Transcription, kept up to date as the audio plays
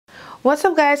What's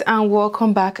up guys, and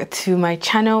welcome back to my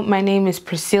channel. My name is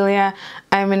Priscilla.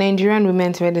 I'm a Nigerian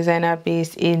women's wear designer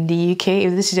based in the UK.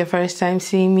 If this is your first time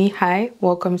seeing me, hi,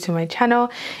 welcome to my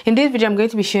channel. In this video I'm going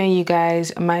to be showing you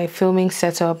guys my filming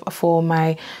setup for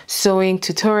my sewing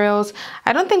tutorials.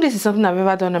 I don't think this is something I've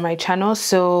ever done on my channel,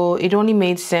 so it only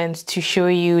made sense to show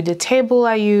you the table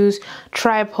I use,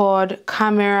 tripod,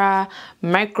 camera,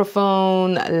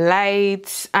 microphone,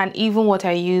 lights, and even what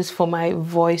I use for my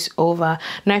voiceover.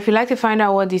 Now if you'd like to find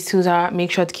out what these tools are,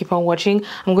 make sure to keep on watching.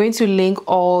 I'm going to link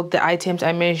all the items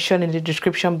I mentioned in the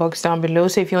description box down below,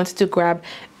 so if you wanted to grab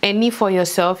any for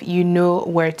yourself, you know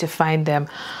where to find them.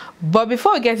 But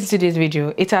before we get into this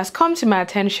video, it has come to my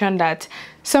attention that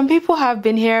some people have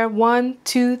been here 1,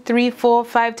 2, 3, 4,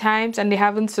 5 times and they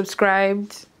haven't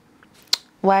subscribed.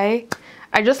 Why?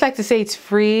 I just like to say it's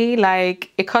free.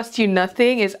 Like, it costs you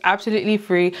nothing. It's absolutely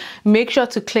free. Make sure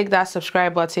to click that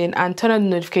subscribe button and turn on the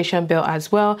notification bell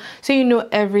as well, so you know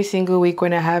every single week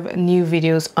when I have new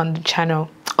videos on the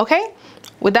channel. Okay,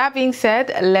 with that being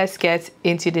said, let's get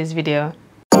into this video.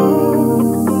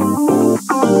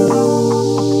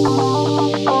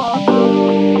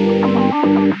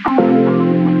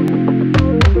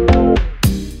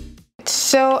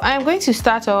 So I'm going to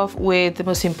start off with the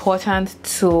most important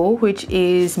tool, which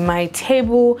is my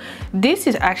table. This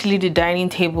is actually the dining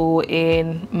table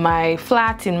in my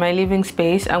flat, in my living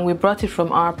space, and we brought it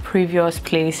from our previous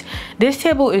place. This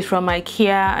table is from IKEA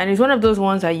and it's one of those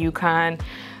ones that you can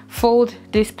fold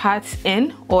these parts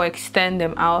in or extend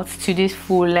them out to this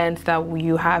full length that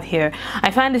you have here.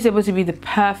 I find this able to be the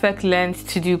perfect length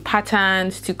to do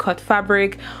patterns, to cut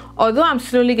fabric, although I'm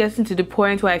slowly getting to the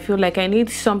point where I feel like I need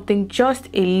something just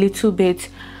a little bit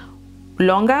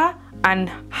longer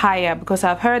and higher, because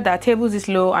I've heard that tables this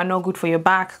low are not good for your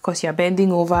back because you're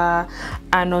bending over,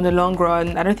 and on the long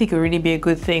run I don't think it will really be a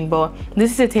good thing. But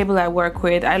this is a table I work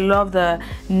with. I love the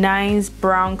nice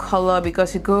brown color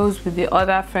because it goes with the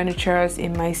other furnitures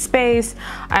in my space.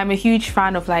 I'm a huge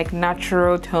fan of like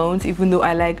natural tones, even though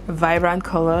I like vibrant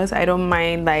colors. I don't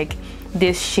mind like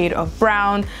this shade of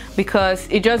brown because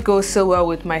it just goes so well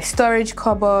with my storage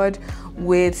cupboard,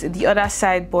 with the other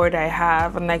sideboard I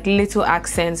have, and like little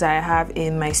accents I have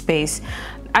in my space.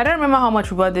 I don't remember how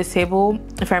much we bought this table.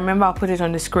 If I remember, I'll put it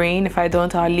on the screen. If I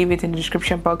don't, I'll leave it in the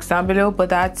description box down below. But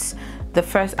that's the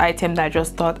first item that I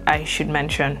just thought I should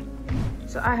mention.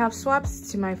 So I have swapped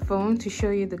to my phone to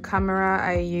show you the camera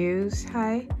I use.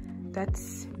 Hi,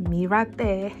 that's me right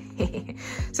there.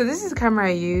 So this is the camera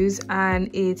I use, and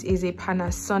it is a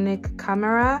Panasonic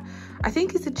camera. I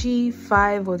think it's the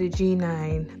G5 or the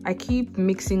G9. I keep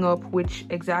mixing up which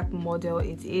exact model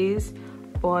it is,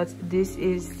 but this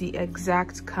is the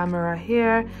exact camera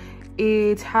here.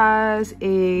 It has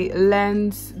a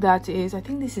lens that is, I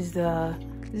think this is a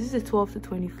 12 to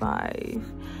 25.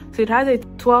 So it has a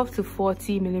 12 to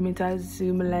 40 millimeter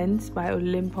zoom lens by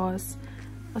Olympus.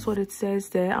 That's what it says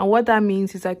there, and what that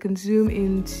means is I can zoom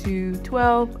into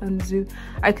 12 and zoom.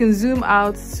 I can zoom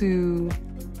out to,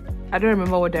 I don't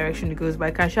remember what direction it goes, but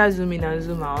I can try zoom in and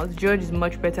zoom out. George is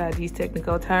much better at these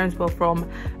technical terms, but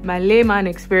from my layman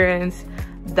experience,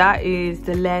 that is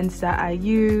the lens that I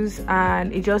use,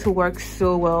 and it just works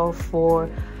so well for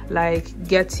like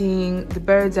getting the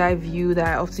bird's eye view that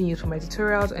I often use for my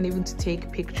tutorials, and even to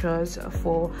take pictures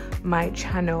for my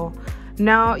channel.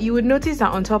 Now you would notice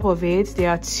that on top of it there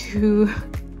are two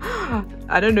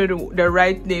I don't know the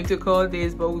right name to call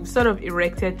this, but we've sort of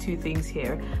erected two things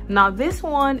here. Now this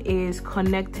one is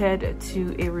connected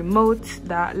to a remote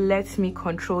that lets me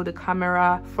control the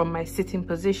camera from my sitting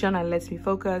position and lets me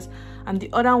focus, and the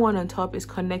other one on top is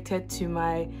connected to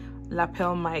my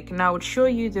lapel mic. Now I would show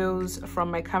you those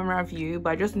from my camera view,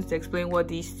 but I just need to explain what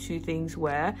these two things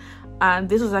were. And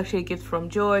this was actually a gift from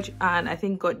George, and I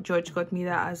think George got me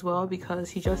that as well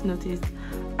because he just noticed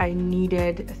I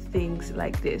needed things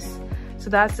like this.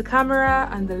 So that's the camera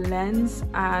and the lens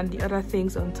and the other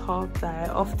things on top that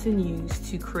I often use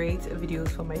to create videos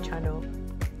for my channel.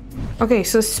 Okay,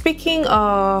 so speaking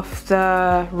of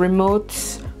the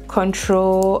remote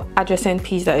control adjacent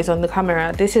piece that is on the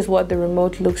camera, this is what the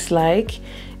remote looks like.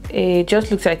 It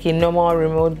just looks like a normal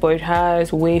remote, but it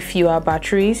has way fewer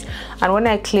batteries, and when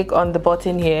I click on the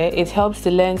button here, it helps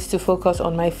the lens to focus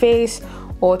on my face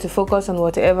or to focus on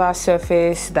whatever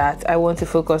surface that I want to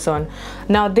focus on.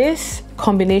 Now this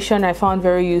combination I found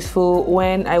very useful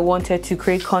when I wanted to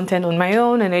create content on my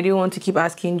own and I didn't want to keep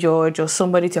asking George or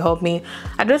somebody to help me.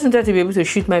 I just wanted to be able to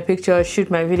shoot my pictures,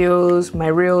 shoot my videos, my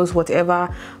reels,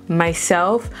 whatever,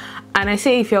 myself. And I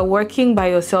say if you're working by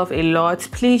yourself a lot,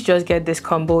 please just get this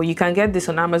combo. You can get this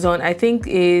on Amazon. I think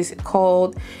is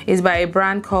by a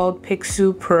brand called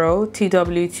Pixel Pro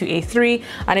TW2A3,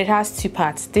 and it has two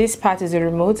parts. This part is a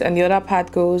remote and the other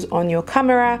part goes on your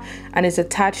camera and is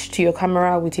attached to your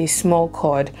camera with a small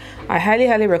cord. I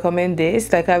highly recommend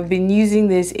this. Like, I've been using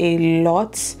this a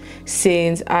lot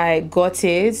since I got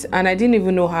it, and I didn't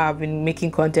even know how I've been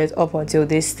making content up until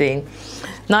this thing.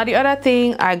 Now, the other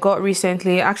thing I got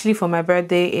recently, actually for my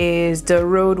birthday, is the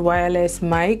Rode wireless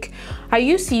mic. I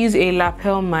used to use a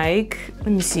lapel mic. Let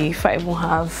me see if I even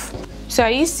have. So I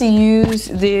used to use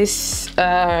this,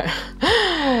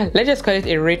 let's just call it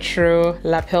a retro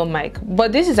lapel mic.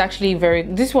 But this is actually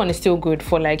this one is still good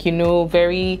for, like, you know,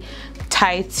 very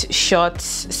tight short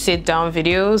sit down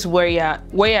videos where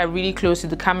you're really close to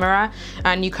the camera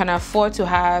and you can afford to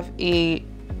have a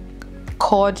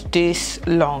cord this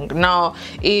long. Now,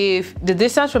 if the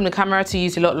distance from the camera to you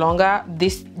is a lot longer,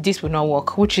 this will not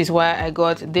work, which is why I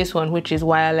got this one, which is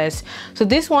wireless. So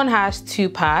this one has two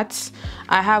parts.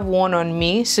 I have one on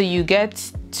me, so you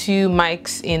get two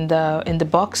mics in the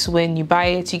box. When you buy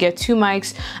it, you get two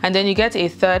mics, and then you get a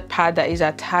third part that is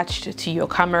attached to your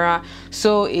camera,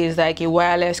 so it's like a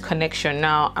wireless connection.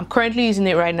 Now, I'm currently using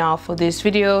it right now for this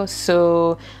video,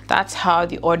 so that's how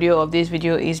the audio of this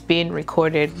video is being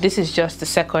recorded. This is just the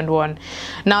second one.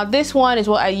 Now, this one is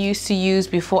what I used to use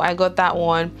before I got that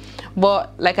one,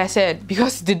 but like I said,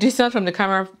 because the distance from the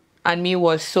camera and me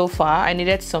was so far, I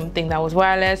needed something that was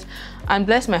wireless. And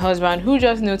bless my husband, who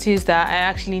just noticed that I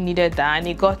actually needed that, and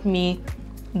he got me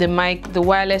the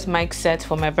wireless mic set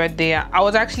for my birthday. I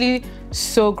was actually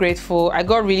so grateful. I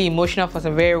got really emotional for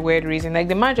some very weird reason. Like,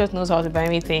 the man just knows how to buy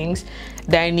me things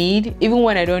that I need, even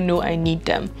when I don't know I need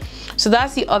them. So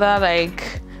that's the other,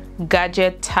 like,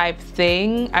 gadget type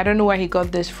thing. I don't know where he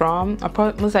got this from. I'll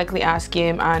probably most likely ask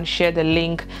him and share the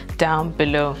link down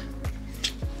below.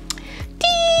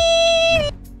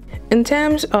 In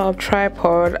terms of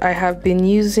tripod, I have been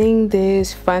using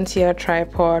this fancier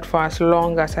tripod for as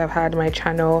long as I've had my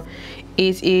channel.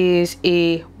 It is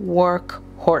a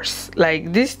workhorse.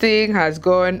 Like, this thing has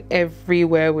gone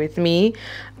everywhere with me,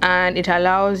 and it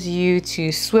allows you to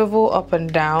swivel up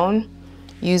and down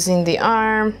using the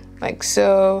arm like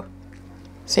so.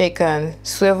 So you can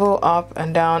swivel up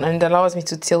and down, and it allows me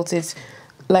to tilt it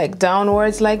like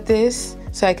downwards like this,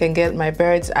 so I can get my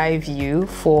bird's eye view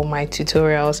for my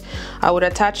tutorials. I would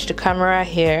attach the camera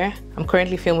here. I'm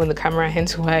currently filming the camera,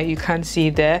 hence why you can't see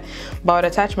there, but I would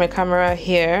attach my camera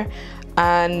here,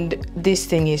 and this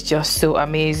thing is just so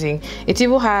amazing. It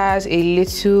even has a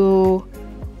little,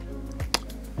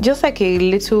 just like a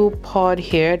little pod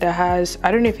here that has,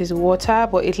 I don't know if it's water,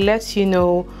 but it lets you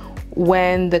know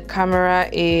when the camera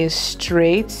is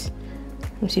straight.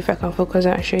 Let me see if I can focus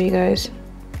and show you guys.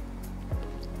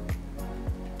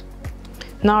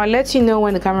 Now, it lets you know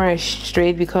when the camera is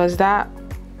straight, because that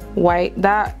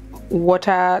water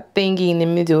thingy in the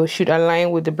middle should align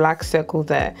with the black circle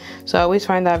there. So I always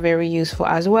find that very useful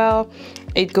as well.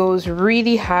 It goes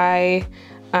really high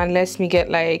and lets me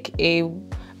get like a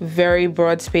very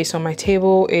broad space on my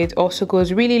table. It also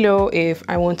goes really low if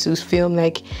I want to film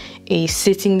like a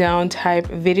sitting down type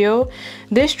video.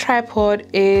 This tripod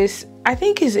is, I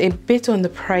think, is a bit on the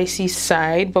pricey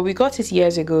side, but we got it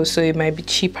years ago, so it might be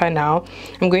cheaper now.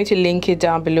 I'm going to link it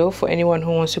down below for anyone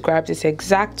who wants to grab this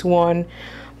exact one.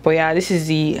 But yeah, this is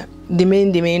the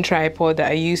main tripod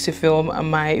that I use to film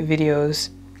my videos.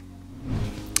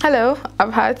 Hello,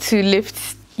 I've had to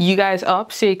lift you guys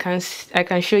up so I can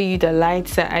show you the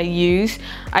lights that I use.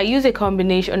 I use a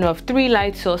combination of 3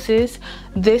 light sources.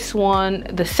 This one,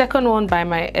 the second one by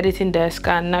my editing desk,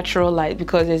 and natural light,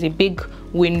 because there's a big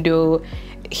window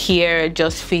here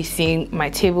just facing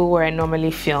my table where I normally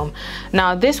film.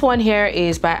 Now, this one here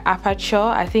is by Aperture.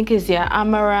 I think is their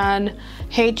Amaran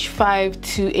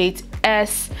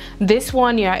H528S. This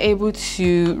one, you're able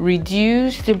to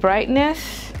reduce the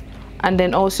brightness and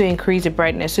then also increase the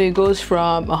brightness. So it goes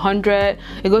from 100,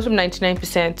 it goes from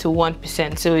 99% to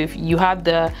 1%. So if you have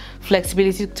the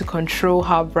flexibility to control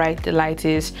how bright the light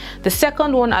is. The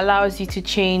second one allows you to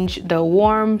change the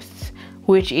warmth,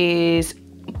 which is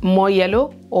more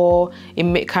yellow, or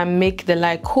it can make the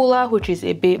light cooler, which is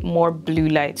a bit more blue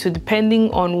light. So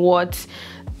depending on what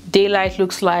daylight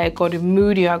looks like or the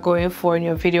mood you are going for in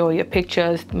your video or your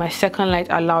pictures, my second light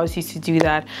allows you to do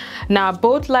that. Now,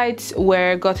 both lights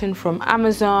were gotten from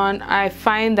Amazon. I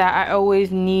find that I always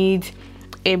need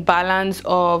a balance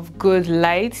of good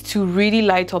light to really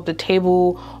light up the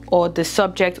table or the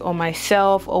subject or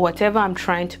myself or whatever I'm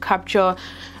trying to capture.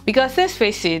 Because let's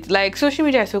face it, like, social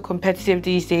media is so competitive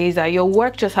these days that your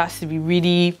work just has to be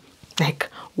really like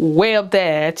way up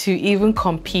there to even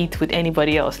compete with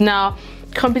anybody else. Now,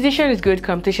 competition is good,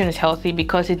 competition is healthy,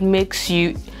 because it makes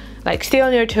you like stay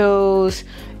on your toes.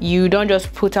 You don't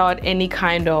just put out any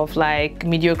kind of like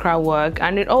mediocre work,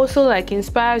 and it also like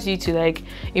inspires you to like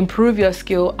improve your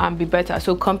skill and be better.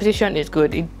 So competition is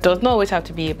good. It does not always have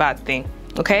to be a bad thing.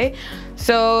 Okay,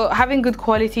 so having good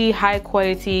quality, high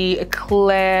quality,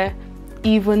 clear,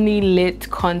 evenly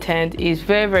lit content is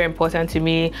very, very important to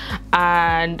me,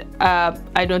 and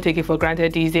I don't take it for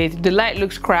granted these days. The light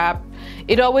looks crap,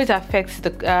 it always affects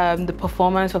the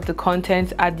performance of the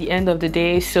content at the end of the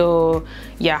day. So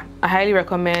yeah, I highly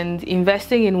recommend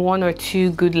investing in 1 or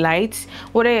 2 good lights.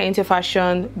 Whether you're into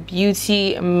fashion,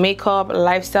 beauty, makeup,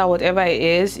 lifestyle, whatever it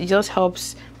is, it just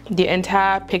helps the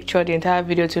entire picture, the entire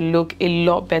video to look a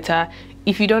lot better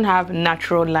if you don't have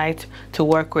natural light to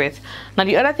work with. Now,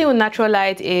 the other thing with natural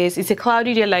light is it's a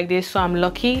cloudy day like this, so I'm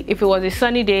lucky. If it was a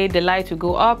sunny day, the light will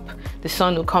go up, the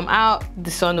sun will come out,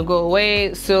 the sun will go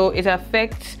away. So it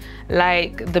affects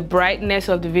like the brightness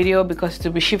of the video, because it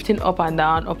will be shifting up and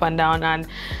down, and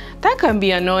that can be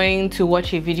annoying to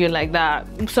watch a video like that.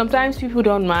 Sometimes people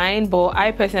don't mind, but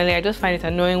I personally, I just find it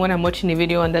annoying when I'm watching a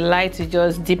video and the light is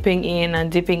just dipping in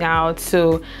and dipping out.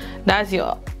 So that's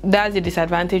the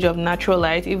disadvantage of natural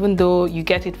light. Even though you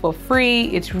get it for free,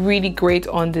 it's really great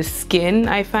on the skin.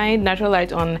 I find natural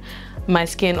light on my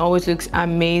skin always looks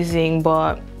amazing,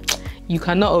 but you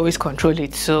cannot always control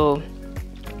it. So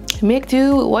make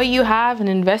do with what you have and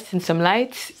invest in some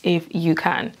lights if you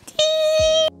can.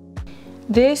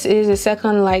 This is the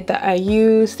second light that I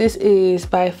use. This is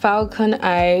by Falcon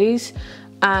Eyes,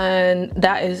 and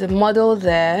that is a model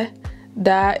there.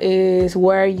 That is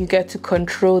where you get to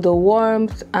control the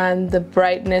warmth and the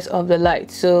brightness of the light.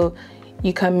 So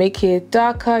you can make it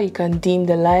darker, you can dim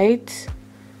the light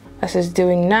as it's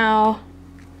doing now.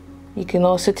 You can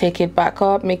also take it back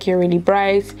up, make it really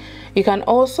bright. You can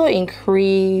also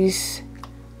increase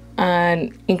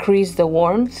the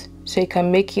warmth. So you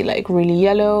can make it like really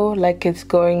yellow like it's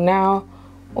going now,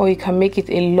 or you can make it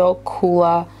a lot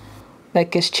cooler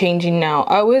like it's changing now.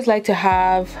 I always like to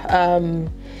have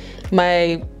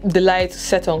the light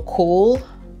set on cool.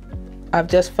 I've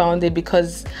just found it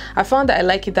because I found that I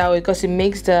like it that way, because it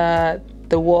makes the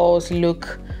walls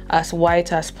look as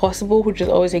white as possible, which is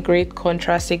always a great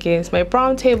contrast against my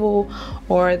brown table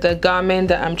or the garment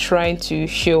that I'm trying to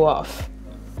show off.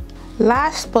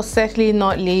 Last but certainly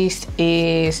not least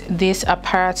is this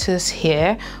apparatus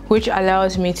here, which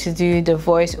allows me to do the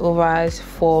voiceovers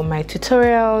for my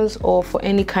tutorials or for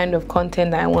any kind of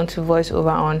content that I want to voice over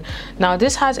on. Now,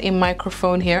 this has a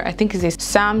microphone here. I think it's a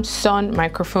Samsung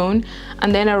microphone,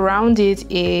 and then around it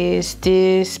is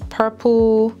this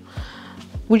purple,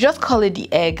 we just call it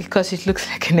the egg because it looks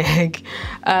like an egg.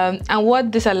 And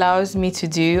what this allows me to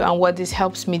do, and what this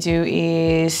helps me do,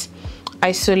 is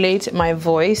isolate my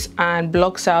voice and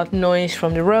blocks out noise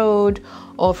from the road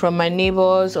or from my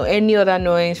neighbors or any other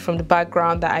noise from the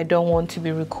background that I don't want to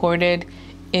be recorded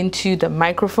into the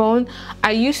microphone.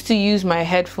 I used to use my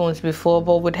headphones before,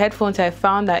 but with headphones I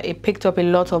found that it picked up a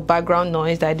lot of background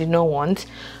noise that I did not want,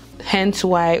 hence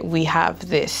why we have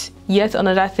this. Yet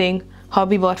another thing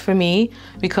hubby bought for me,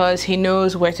 because he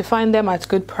knows where to find them at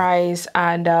good price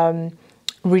and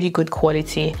really good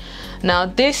quality. Now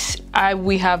this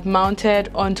we have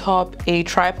mounted on top a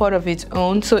tripod of its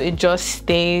own, so it just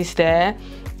stays there,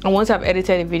 and once I've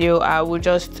edited a video I will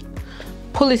just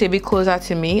pull it a bit closer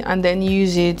to me and then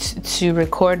use it to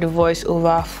record the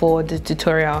voiceover for the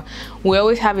tutorial. We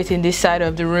always have it in this side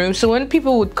of the room, so when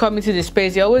people would come into the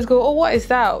space they always go, oh, what is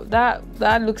that?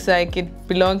 That looks like it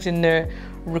belongs in the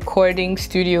recording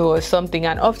studio or something.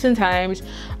 And oftentimes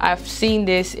I've seen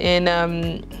this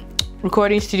in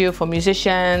recording studio for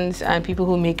musicians and people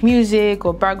who make music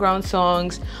or background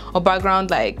songs or background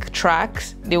like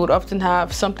tracks. They would often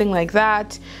have something like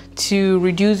that to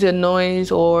reduce the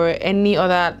noise or any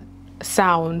other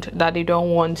sound that they don't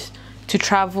want to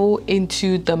travel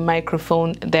into the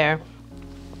microphone there.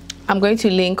 I'm going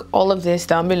to link all of this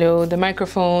down below, the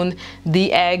microphone,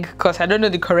 the egg, because I don't know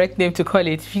the correct name to call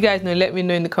it. If you guys know, let me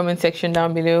know in the comment section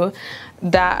down below.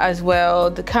 That as well,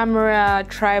 the camera,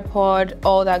 tripod,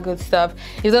 all that good stuff.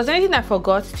 If there's anything I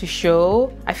forgot to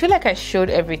show, I feel like I showed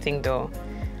everything though.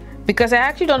 because I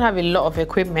actually don't have a lot of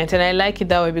equipment, and I like it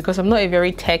that way because I'm not a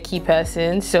very techy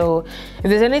person. So if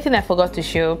there's anything I forgot to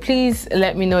show, please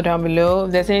let me know down below.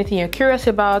 If there's anything you're curious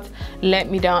about, let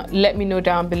me know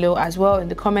down below as well in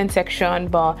the comment section.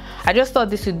 But I just thought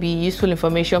this would be useful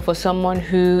information for someone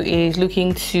who is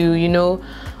looking to, you know,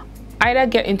 either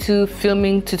get into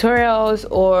filming tutorials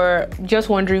or just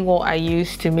wondering what I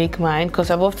use to make mine, because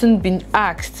I've often been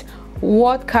asked,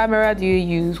 what camera do you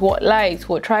use, what lights,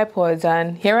 what tripods,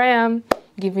 and here I am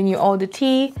giving you all the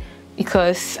tea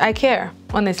because I care,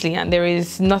 honestly, and there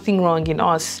is nothing wrong in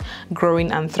us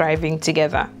growing and thriving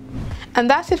together. And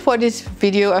that's it for this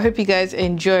video. I hope you guys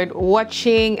enjoyed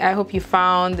watching. I hope you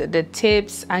found the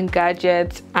tips and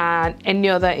gadgets and any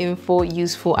other info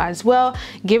useful as well.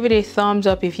 Give it a thumbs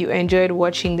up if you enjoyed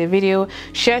watching the video.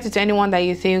 Share it with anyone that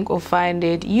you think will find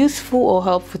it useful or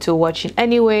helpful to watch in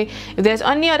any way. If there's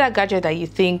any other gadget that you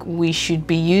think we should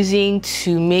be using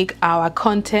to make our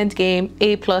content game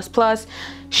A++,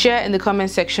 share in the comment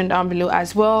section down below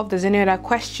as well. If there's any other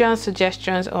questions,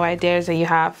 suggestions, or ideas that you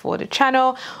have for the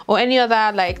channel, or any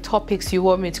other like topics you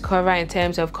want me to cover in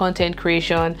terms of content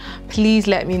creation, please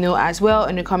let me know as well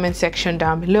in the comment section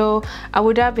down below. And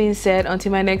with that being said,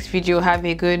 until my next video, have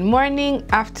a good morning,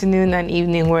 afternoon, and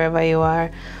evening wherever you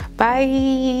are.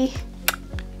 Bye.